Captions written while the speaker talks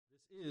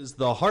Is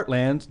the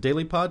Heartland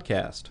Daily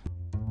Podcast.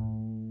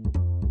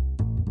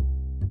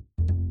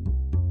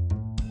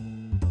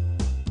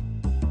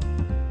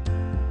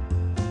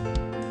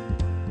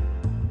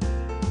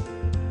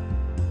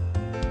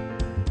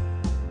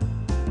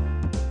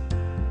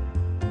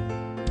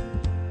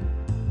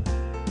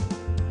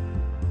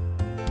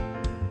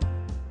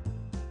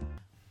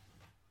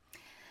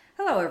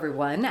 Hello,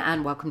 everyone,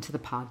 and welcome to the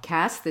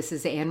podcast. This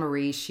is Anne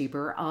Marie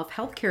Schieber of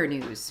Healthcare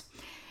News.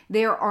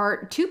 There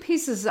are two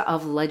pieces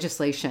of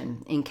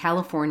legislation in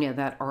California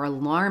that are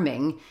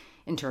alarming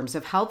in terms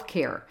of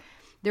healthcare.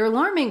 They're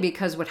alarming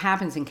because what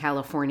happens in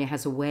California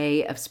has a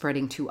way of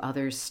spreading to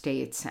other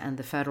states and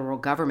the federal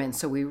government,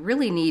 so we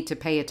really need to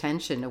pay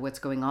attention to what's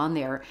going on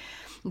there.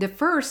 The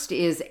first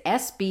is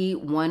SB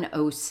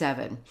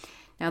 107.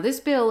 Now, this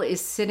bill is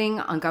sitting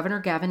on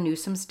Governor Gavin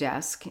Newsom's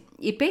desk.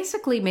 It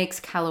basically makes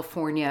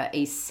California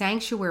a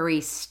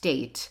sanctuary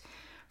state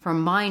for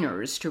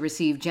minors to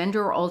receive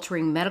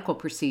gender-altering medical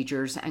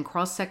procedures and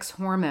cross-sex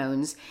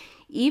hormones,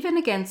 even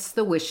against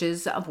the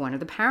wishes of one of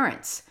the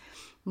parents.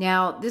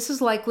 Now, this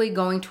is likely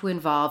going to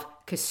involve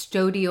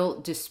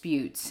custodial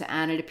disputes,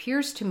 and it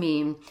appears to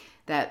mean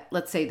that,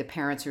 let's say the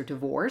parents are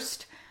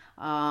divorced,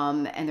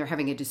 and they're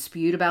having a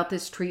dispute about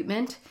this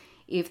treatment.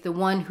 If the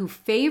one who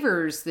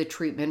favors the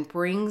treatment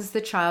brings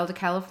the child to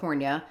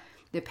California,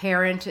 the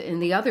parent in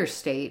the other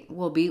state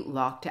will be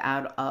locked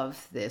out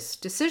of this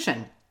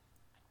decision.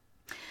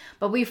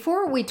 But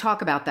before we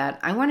talk about that,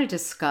 I want to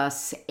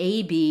discuss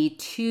AB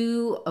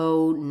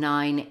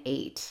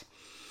 2098.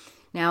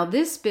 Now,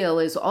 this bill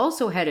is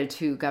also headed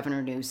to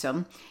Governor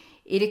Newsom.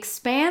 It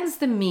expands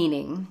the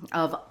meaning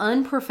of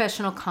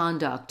unprofessional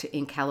conduct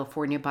in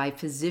California by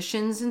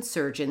physicians and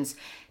surgeons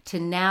to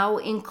now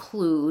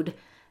include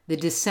the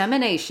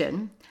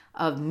dissemination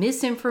of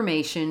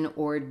misinformation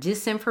or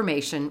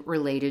disinformation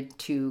related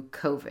to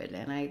COVID.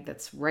 And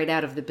that's right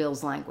out of the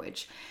bill's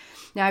language.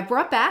 Now, I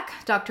brought back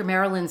Dr.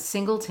 Marilyn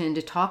Singleton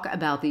to talk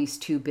about these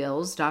two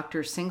bills.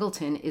 Dr.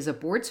 Singleton is a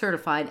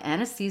board-certified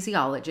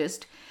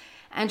anesthesiologist,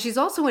 and she's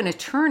also an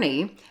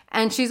attorney,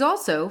 and she's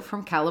also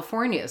from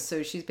California,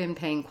 so she's been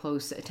paying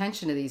close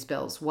attention to these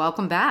bills.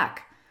 Welcome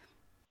back.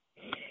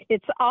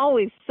 It's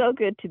always so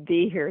good to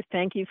be here.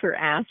 Thank you for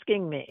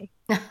asking me.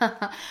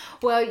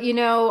 Well,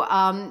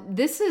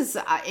 this is,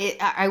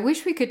 I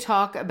wish we could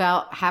talk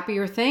about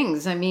happier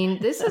things. I mean,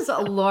 this is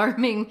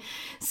alarming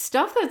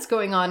stuff that's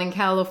going on in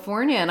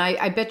California. And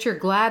I bet you're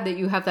glad that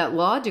you have that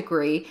law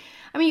degree.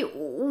 I mean,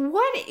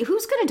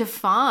 who's going to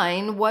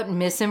define what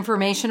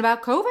misinformation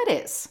about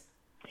COVID is?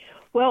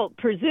 Well,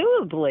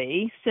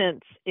 presumably,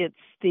 since it's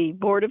the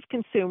Board of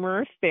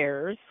Consumer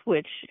Affairs,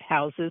 which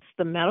houses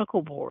the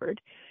medical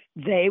board,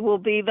 they will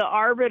be the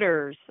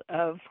arbiters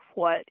of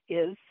what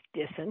is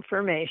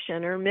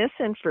disinformation or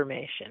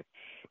misinformation.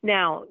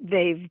 Now,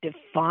 they've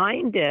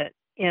defined it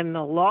in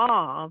the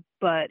law,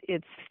 but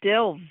it's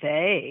still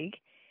vague,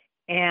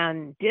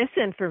 and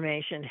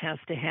disinformation has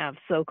to have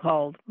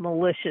so-called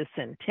malicious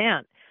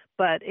intent.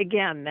 But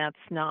again, that's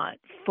not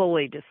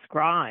fully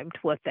described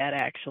what that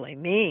actually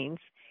means.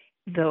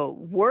 The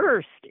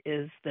worst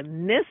is the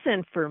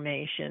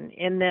misinformation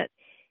in that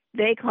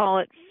they call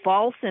it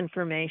false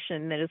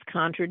information that is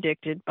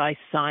contradicted by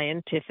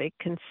scientific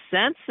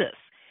consensus.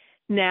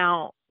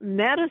 Now,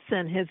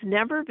 medicine has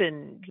never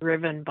been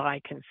driven by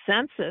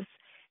consensus,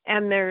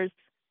 and there's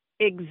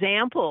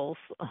examples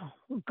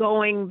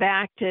going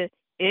back to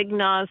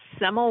Ignaz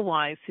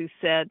Semmelweis, who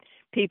said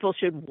people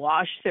should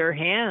wash their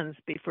hands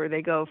before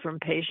they go from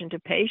patient to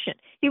patient.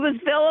 He was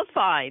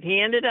vilified.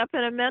 He ended up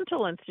in a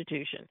mental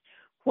institution.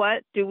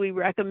 What do we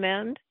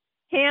recommend?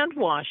 Hand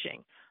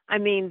washing. I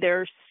mean,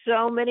 there's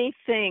so many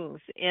things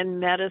in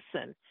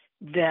medicine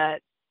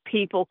that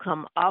people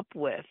come up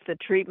with. The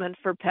treatment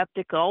for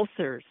peptic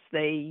ulcers,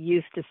 they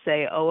used to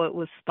say, oh, it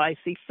was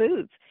spicy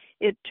foods.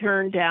 It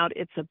turned out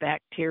it's a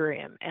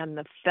bacterium. And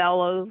the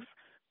fellows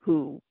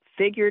who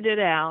figured it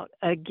out,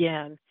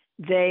 again,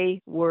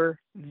 they were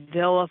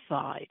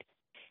vilified.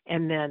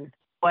 And then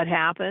what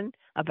happened?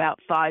 About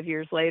 5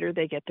 years later,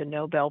 they get the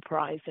Nobel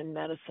Prize in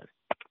medicine.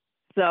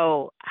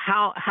 So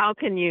how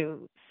can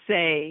you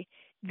say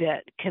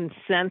that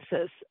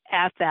consensus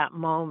at that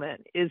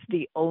moment is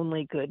the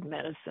only good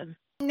medicine?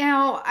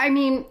 Now, I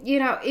mean,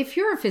 if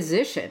you're a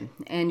physician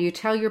and you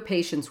tell your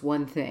patients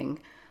one thing,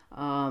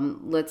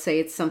 let's say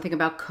it's something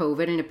about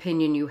COVID, an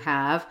opinion you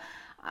have,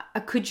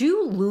 could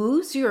you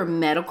lose your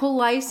medical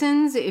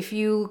license if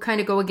you kind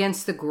of go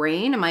against the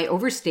grain? Am I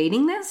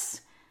overstating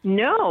this?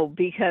 No,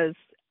 because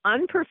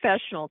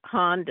unprofessional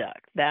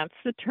conduct, that's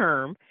the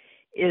term,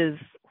 is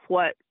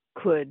what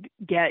could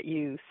get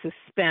you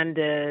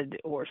suspended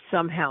or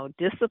somehow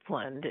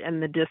disciplined, and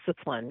the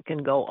discipline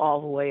can go all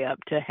the way up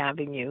to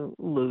having you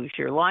lose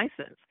your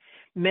license.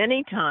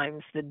 Many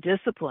times the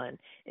discipline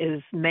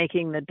is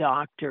making the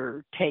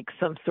doctor take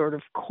some sort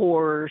of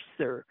course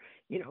or,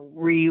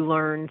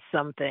 relearn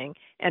something,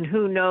 and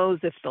who knows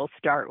if they'll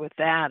start with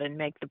that and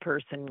make the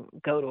person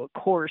go to a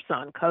course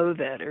on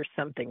COVID or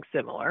something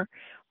similar,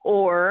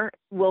 or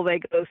will they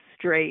go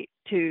straight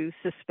to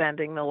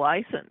suspending the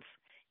license?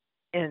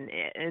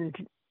 and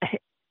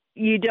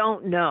you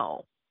don't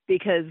know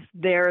because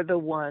they're the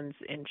ones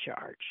in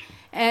charge.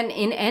 And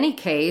in any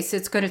case,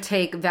 it's going to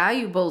take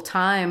valuable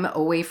time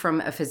away from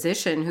a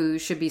physician who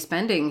should be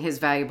spending his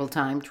valuable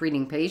time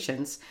treating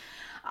patients.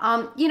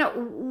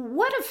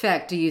 What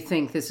effect do you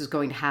think this is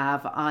going to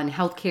have on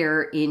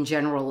healthcare in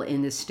general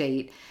in the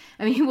state?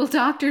 I mean, will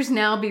doctors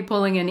now be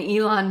pulling an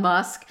Elon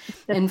Musk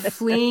and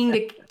fleeing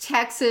to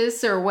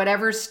Texas or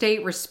whatever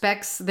state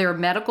respects their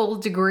medical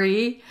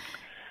degree?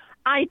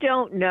 I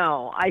don't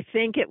know. I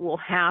think it will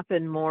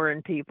happen more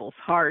in people's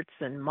hearts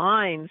and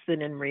minds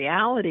than in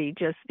reality,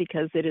 just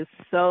because it is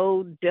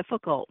so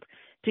difficult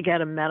to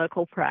get a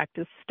medical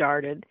practice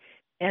started,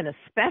 and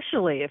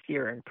especially if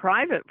you're in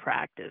private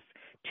practice,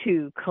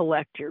 to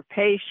collect your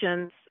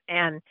patients.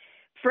 And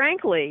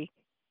frankly,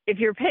 if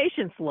your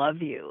patients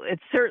love you,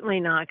 it's certainly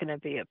not going to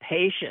be a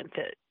patient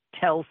that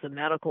tells the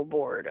medical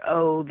board,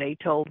 oh, they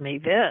told me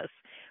this.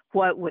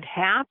 What would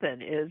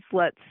happen is,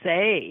 let's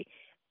say,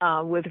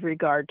 with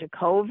regard to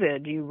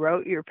COVID, you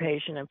wrote your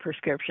patient a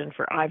prescription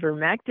for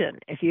ivermectin.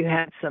 If you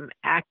had some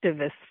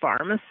activist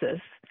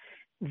pharmacists,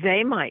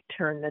 they might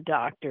turn the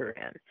doctor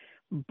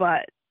in.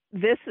 But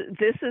this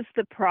is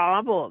the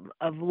problem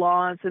of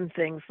laws and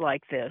things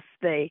like this.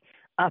 They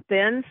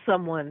upend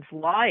someone's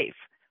life,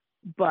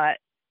 but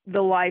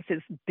the life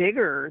is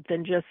bigger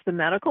than just the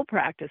medical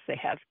practice. They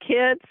have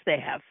kids, they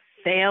have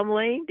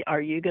family.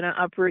 Are you going to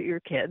uproot your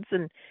kids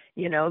and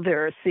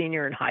they're a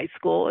senior in high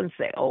school and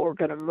say, oh, we're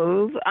going to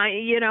move?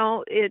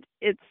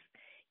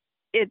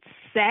 It's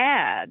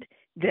sad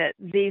that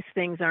these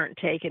things aren't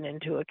taken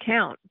into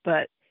account.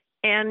 But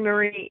Anne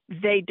Marie,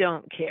 they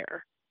don't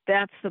care.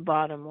 That's the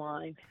bottom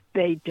line.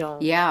 They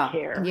don't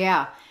care.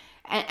 Yeah.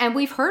 And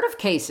we've heard of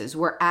cases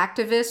where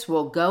activists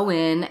will go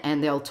in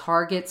and they'll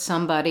target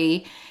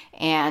somebody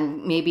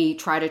and maybe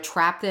try to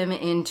trap them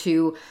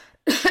into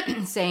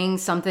saying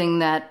something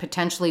that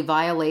potentially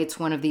violates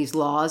one of these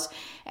laws,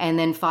 and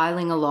then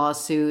filing a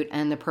lawsuit,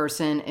 and the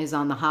person is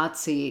on the hot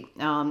seat.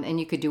 And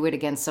you could do it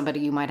against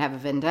somebody you might have a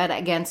vendetta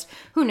against.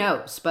 Who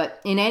knows?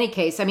 But in any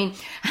case, I mean,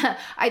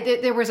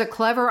 there was a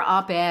clever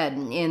op-ed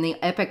in the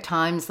Epoch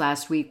Times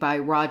last week by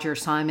Roger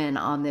Simon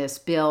on this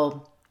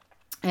bill.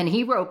 And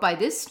he wrote, by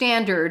this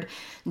standard,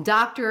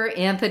 Dr.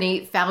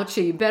 Anthony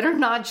Fauci better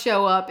not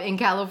show up in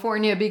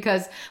California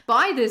because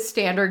by this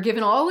standard,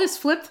 given all his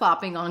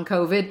flip-flopping on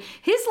COVID,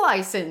 his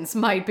license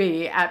might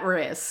be at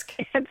risk.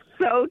 It's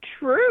so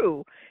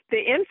true.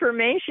 The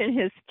information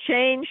has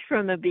changed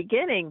from the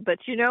beginning. But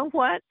you know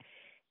what?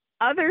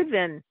 Other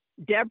than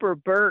Deborah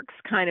Birx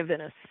kind of in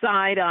a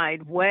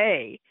side-eyed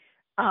way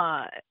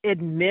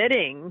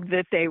admitting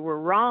that they were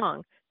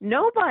wrong,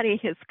 nobody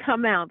has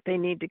come out. They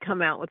need to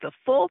come out with a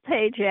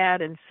full-page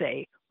ad and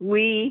say,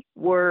 we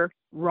were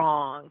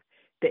wrong.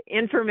 The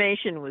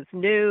information was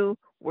new.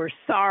 We're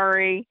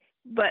sorry.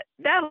 But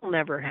that'll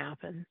never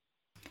happen.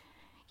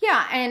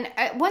 Yeah,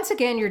 and once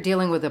again, you're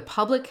dealing with a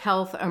public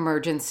health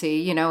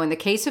emergency. In the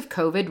case of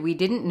COVID, we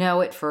didn't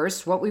know at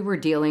first what we were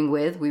dealing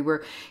with. We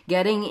were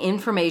getting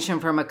information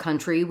from a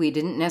country we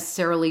didn't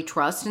necessarily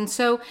trust. And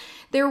so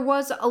there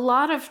was a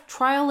lot of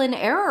trial and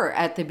error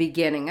at the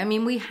beginning. I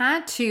mean, we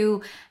had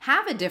to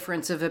have a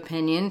difference of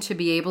opinion to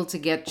be able to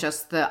get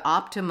just the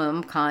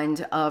optimum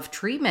kind of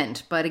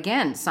treatment. But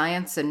again,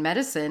 science and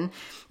medicine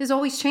is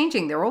always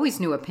changing. There are always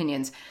new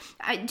opinions.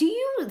 Do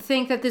you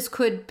think that this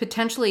could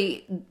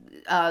potentially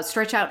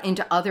stretch out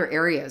into other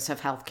areas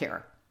of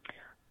healthcare?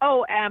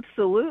 Oh,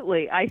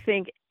 absolutely. I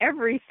think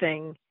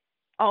everything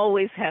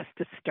always has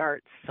to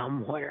start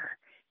somewhere.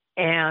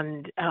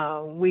 And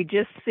we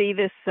just see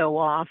this so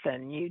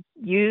often. You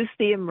use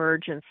the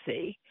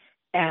emergency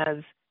as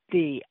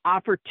the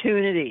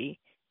opportunity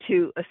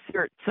to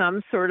assert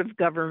some sort of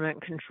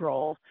government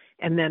control.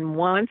 And then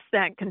once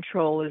that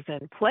control is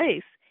in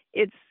place,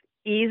 it's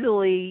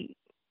easily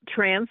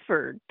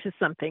transferred to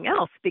something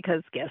else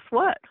because guess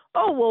what?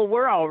 Oh, well,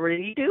 we're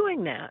already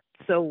doing that.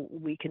 So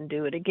we can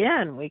do it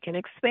again. We can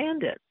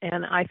expand it.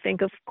 And I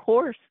think, of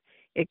course,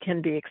 it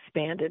can be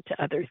expanded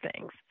to other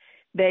things.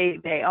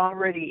 They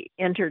already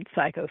entered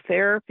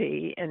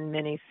psychotherapy in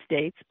many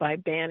states by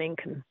banning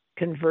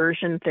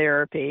conversion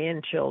therapy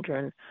in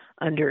children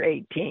under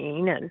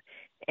 18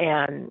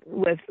 and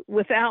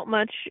without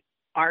much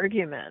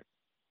argument.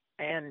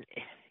 And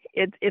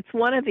it's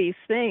one of these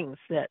things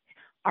that,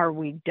 are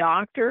we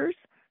doctors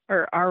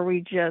or are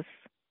we just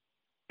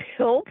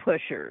pill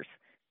pushers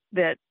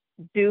that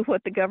do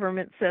what the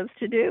government says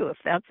to do? If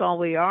that's all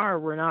we are,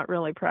 we're not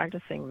really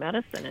practicing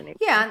medicine anymore.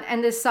 Yeah,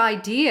 and this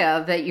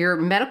idea that your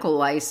medical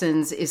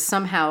license is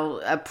somehow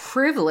a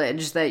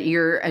privilege that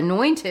you're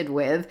anointed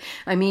with.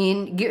 I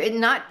mean, you're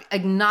not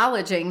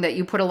acknowledging that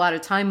you put a lot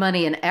of time,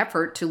 money, and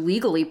effort to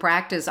legally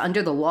practice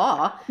under the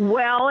law.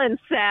 Well, and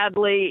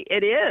sadly,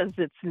 it is.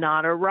 It's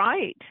not a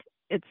right.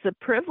 It's a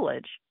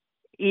privilege,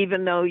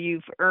 even though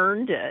you've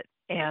earned it.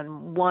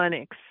 And one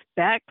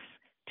expects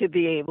to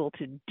be able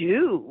to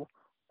do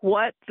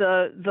what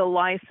the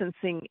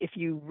licensing, if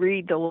you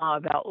read the law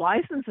about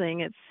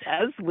licensing, it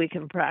says we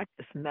can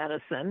practice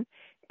medicine,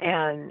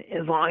 and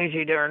as long as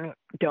you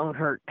don't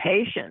hurt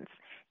patients.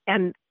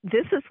 And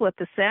this is what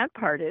the sad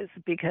part is,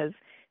 because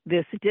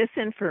this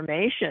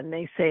disinformation,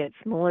 they say it's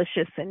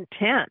malicious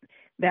intent.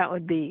 That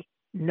would be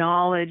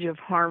knowledge of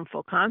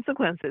harmful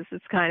consequences.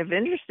 It's kind of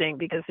interesting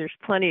because there's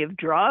plenty of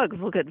drugs.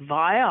 Look at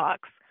Vioxx.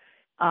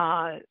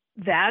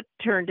 That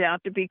turned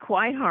out to be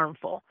quite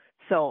harmful.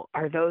 So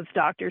are those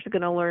doctors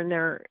going to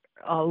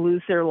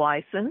lose their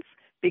license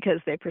because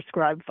they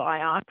prescribe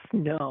Vioxx?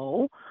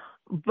 No.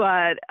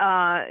 But,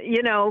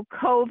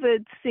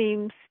 COVID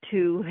seems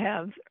to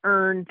have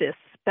earned this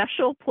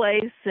special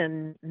place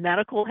in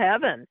medical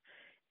heaven,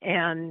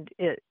 and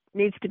it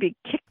needs to be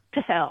kicked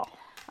to hell.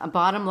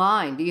 Bottom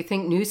line, do you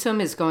think Newsom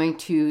is going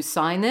to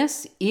sign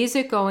this? Is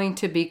it going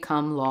to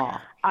become law?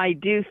 I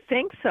do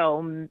think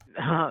so.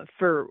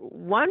 For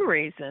one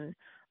reason,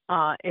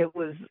 it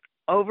was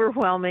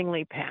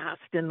overwhelmingly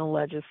passed in the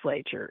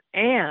legislature,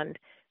 and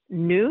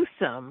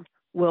Newsom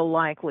will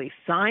likely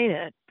sign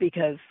it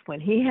because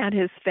when he had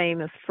his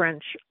famous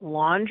French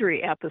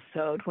Laundry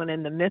episode, when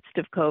in the midst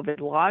of COVID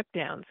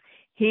lockdowns,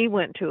 he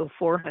went to a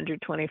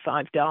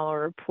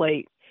 $425 a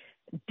plate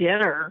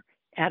dinner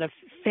at a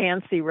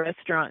fancy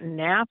restaurant in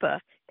Napa,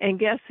 and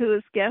guess who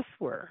his guests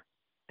were?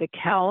 The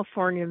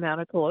California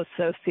Medical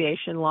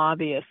Association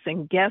lobbyists.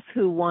 And guess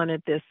who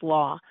wanted this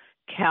law?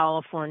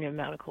 California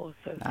Medical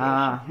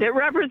Association. It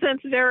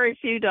represents very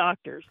few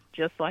doctors,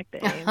 just like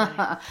the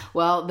AMA.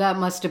 Well, that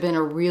must have been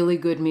a really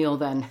good meal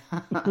then.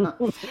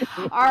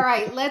 All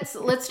right,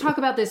 let's talk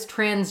about this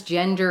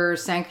transgender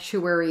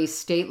sanctuary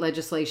state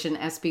legislation,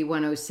 SB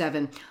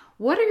 107.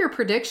 What are your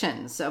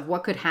predictions of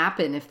what could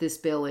happen if this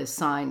bill is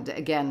signed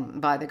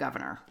again by the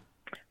governor?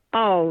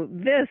 Oh,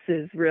 this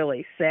is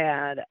really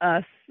sad.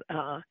 Us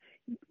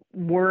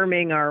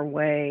worming our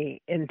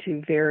way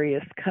into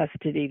various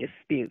custody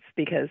disputes,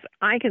 because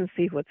I can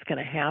see what's going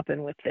to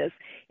happen with this.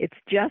 It's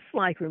just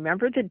like,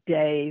 remember the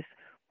days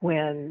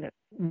when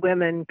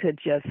women could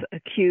just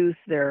accuse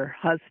their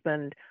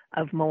husband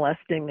of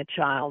molesting the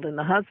child and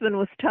the husband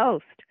was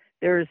toast.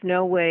 There is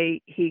no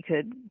way he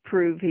could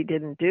prove he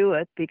didn't do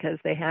it because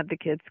they had the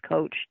kids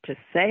coached to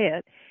say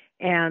it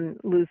and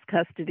lose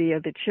custody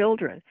of the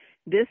children.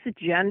 This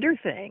gender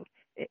thing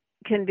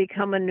can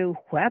become a new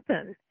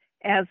weapon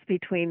as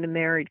between the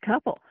married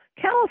couple.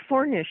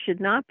 California should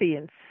not be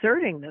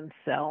inserting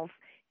themselves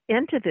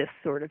into this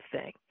sort of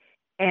thing.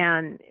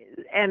 And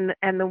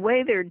the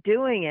way they're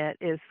doing it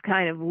is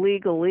kind of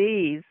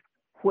legalese,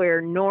 where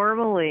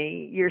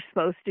normally you're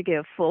supposed to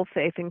give full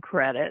faith and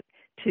credit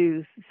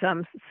to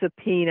some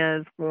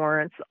subpoenas,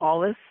 warrants,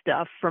 all this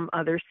stuff from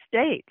other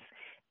states.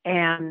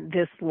 And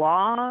this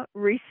law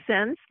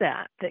rescinds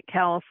that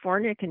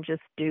California can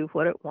just do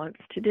what it wants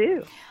to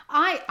do.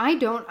 I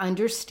don't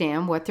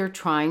understand what they're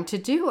trying to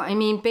do. I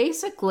mean,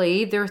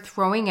 basically, they're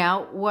throwing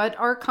out what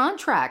are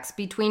contracts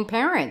between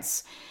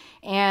parents.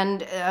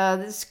 And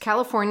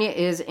California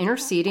is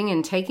interceding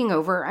and taking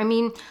over. I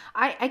mean,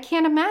 I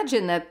can't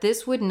imagine that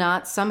this would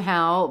not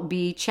somehow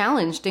be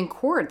challenged in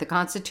court, the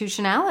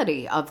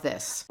constitutionality of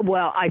this.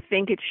 Well, I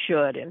think it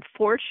should. And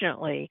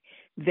fortunately,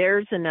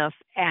 there's enough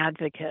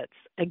advocates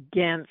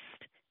against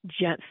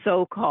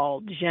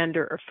so-called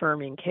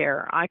gender-affirming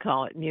care. I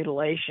call it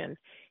mutilation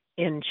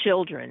in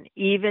children,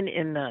 even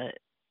in the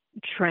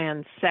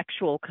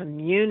transsexual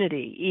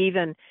community.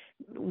 Even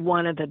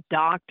one of the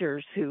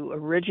doctors who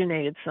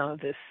originated some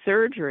of this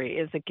surgery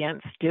is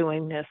against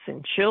doing this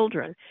in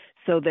children.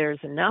 So there's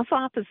enough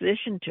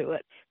opposition to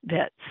it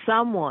that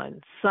some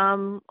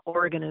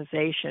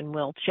organization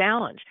will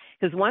challenge.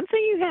 Because one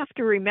thing you have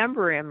to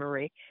remember,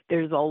 Anne-Marie,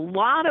 there's a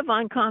lot of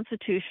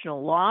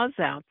unconstitutional laws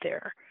out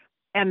there,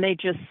 and they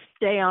just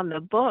stay on the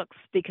books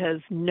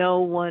because no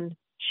one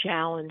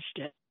challenged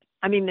it.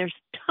 I mean, there's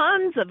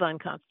tons of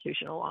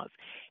unconstitutional laws.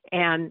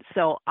 And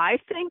so I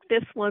think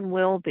this one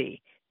will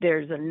be.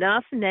 There's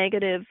enough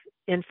negative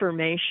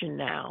information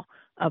now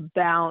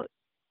about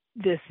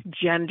this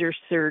gender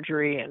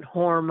surgery and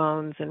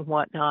hormones and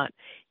whatnot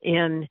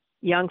in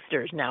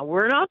youngsters. Now,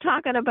 we're not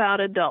talking about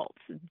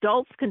adults.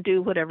 Adults can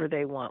do whatever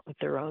they want with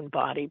their own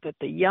body, but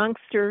the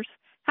youngsters,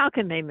 how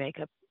can they make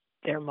up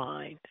their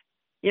mind?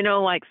 You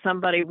know, like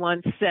somebody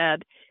once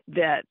said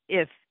that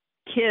if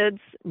kids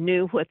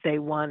knew what they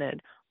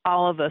wanted,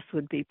 all of us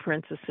would be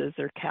princesses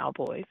or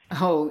cowboys.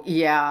 Oh,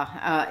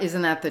 yeah.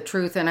 Isn't that the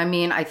truth? And I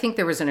mean, I think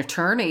there was an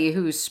attorney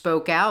who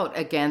spoke out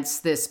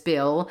against this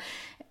bill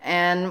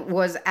and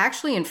was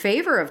actually in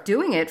favor of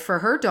doing it for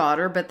her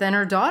daughter, but then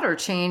her daughter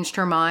changed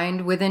her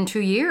mind within 2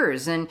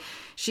 years. And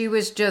she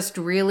was just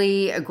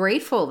really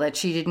grateful that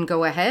she didn't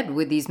go ahead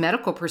with these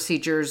medical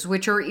procedures,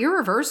 which are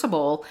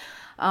irreversible.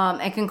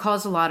 And can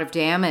cause a lot of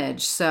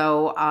damage.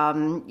 So,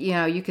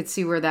 you could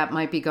see where that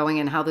might be going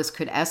and how this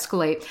could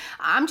escalate.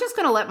 I'm just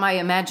going to let my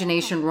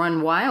imagination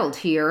run wild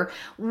here.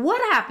 What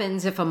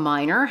happens if a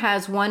minor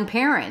has one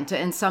parent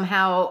and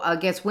somehow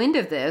gets wind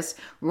of this,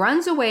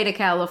 runs away to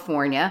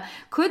California?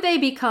 Could they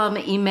become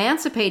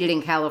emancipated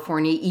in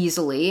California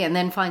easily and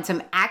then find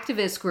some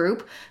activist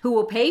group who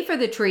will pay for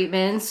the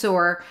treatments?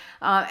 Or,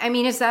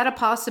 is that a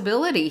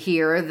possibility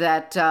here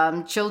that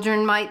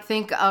children might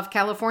think of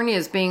California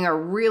as being a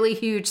really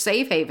huge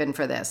safe haven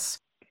for this?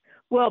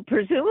 Well,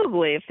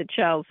 presumably, if the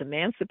child's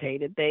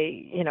emancipated,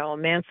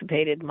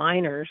 emancipated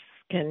minors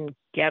can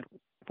get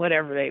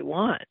whatever they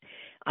want.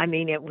 I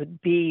mean, it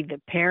would be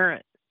the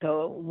parent,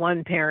 the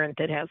one parent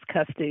that has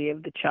custody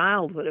of the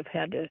child would have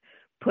had to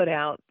put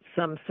out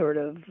some sort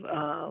of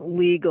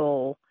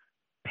legal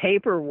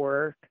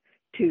paperwork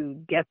to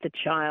get the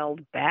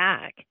child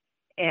back.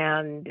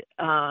 And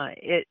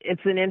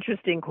it's an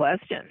interesting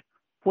question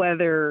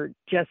whether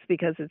just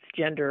because it's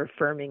gender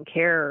affirming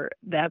care,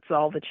 that's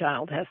all the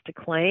child has to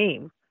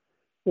claim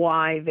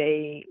why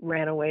they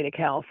ran away to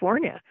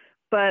California.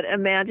 But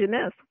imagine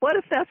this. What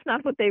if that's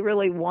not what they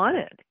really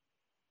wanted?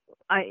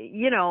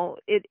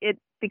 It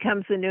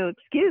becomes a new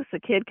excuse. A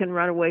kid can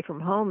run away from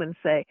home and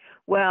say,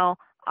 well,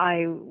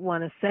 I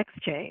want a sex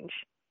change.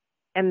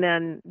 And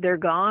then they're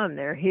gone.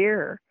 They're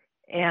here.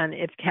 And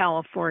if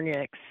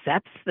California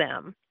accepts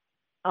them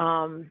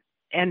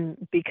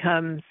and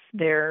becomes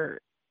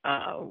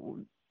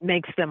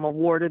makes them a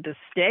ward of the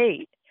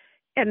state,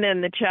 and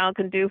then the child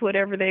can do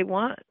whatever they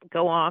want,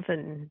 go off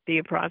and be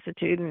a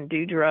prostitute and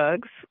do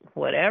drugs,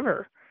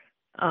 whatever.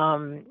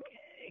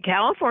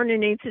 California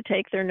needs to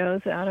take their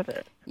nose out of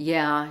it.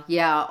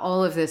 Yeah.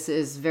 All of this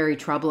is very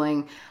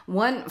troubling.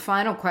 One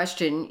final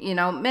question.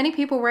 Many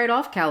people write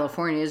off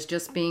California as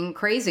just being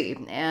crazy,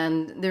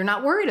 and they're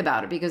not worried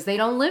about it because they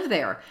don't live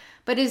there.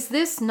 But is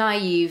this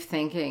naive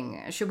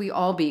thinking? Should we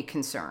all be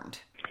concerned?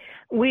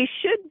 We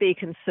should be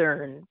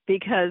concerned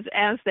because,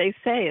 as they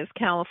say, as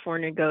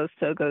California goes,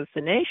 so goes the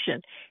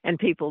nation. And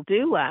people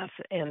do laugh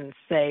and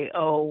say,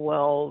 oh,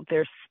 well,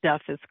 their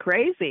stuff is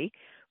crazy.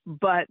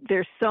 But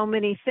there's so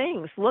many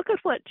things. Look at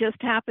what just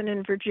happened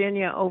in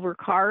Virginia over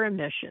car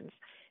emissions.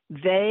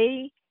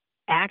 They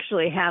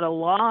actually had a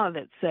law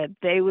that said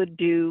they would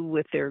do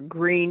with their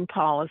green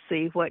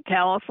policy what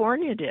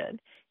California did.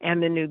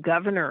 And the new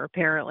governor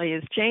apparently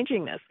is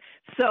changing this.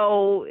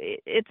 So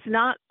it's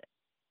not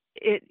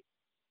it.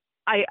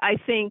 I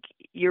think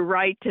you're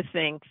right to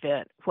think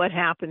that what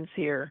happens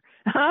here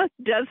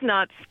does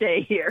not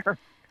stay here.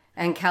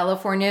 And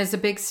California is a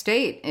big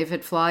state. If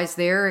it flies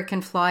there, it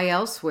can fly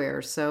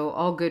elsewhere. So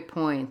all good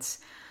points.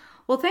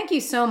 Well, thank you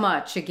so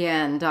much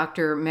again,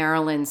 Dr.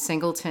 Marilyn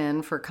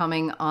Singleton, for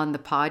coming on the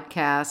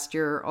podcast.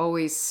 You're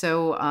always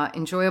so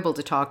enjoyable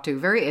to talk to,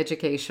 very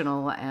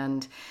educational,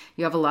 and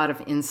you have a lot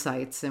of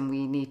insights, and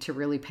we need to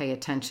really pay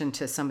attention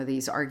to some of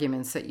these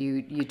arguments that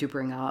you do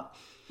bring up.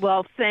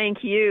 Well,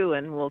 thank you,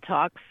 and we'll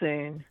talk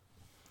soon.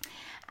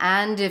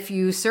 And if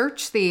you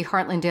search the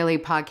Heartland Daily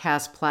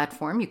podcast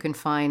platform, you can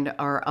find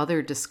our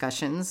other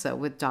discussions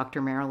with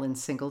Dr. Marilyn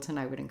Singleton.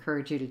 I would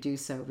encourage you to do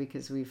so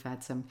because we've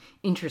had some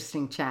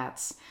interesting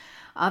chats.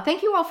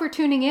 Thank you all for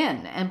tuning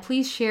in, and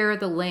please share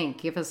the link.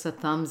 Give us a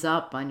thumbs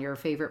up on your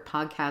favorite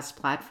podcast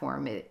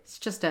platform. It's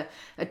just a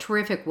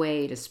terrific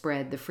way to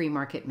spread the free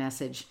market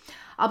message.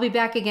 I'll be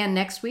back again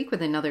next week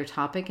with another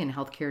topic in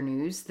healthcare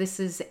news. This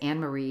is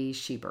Anne Marie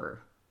Schieber.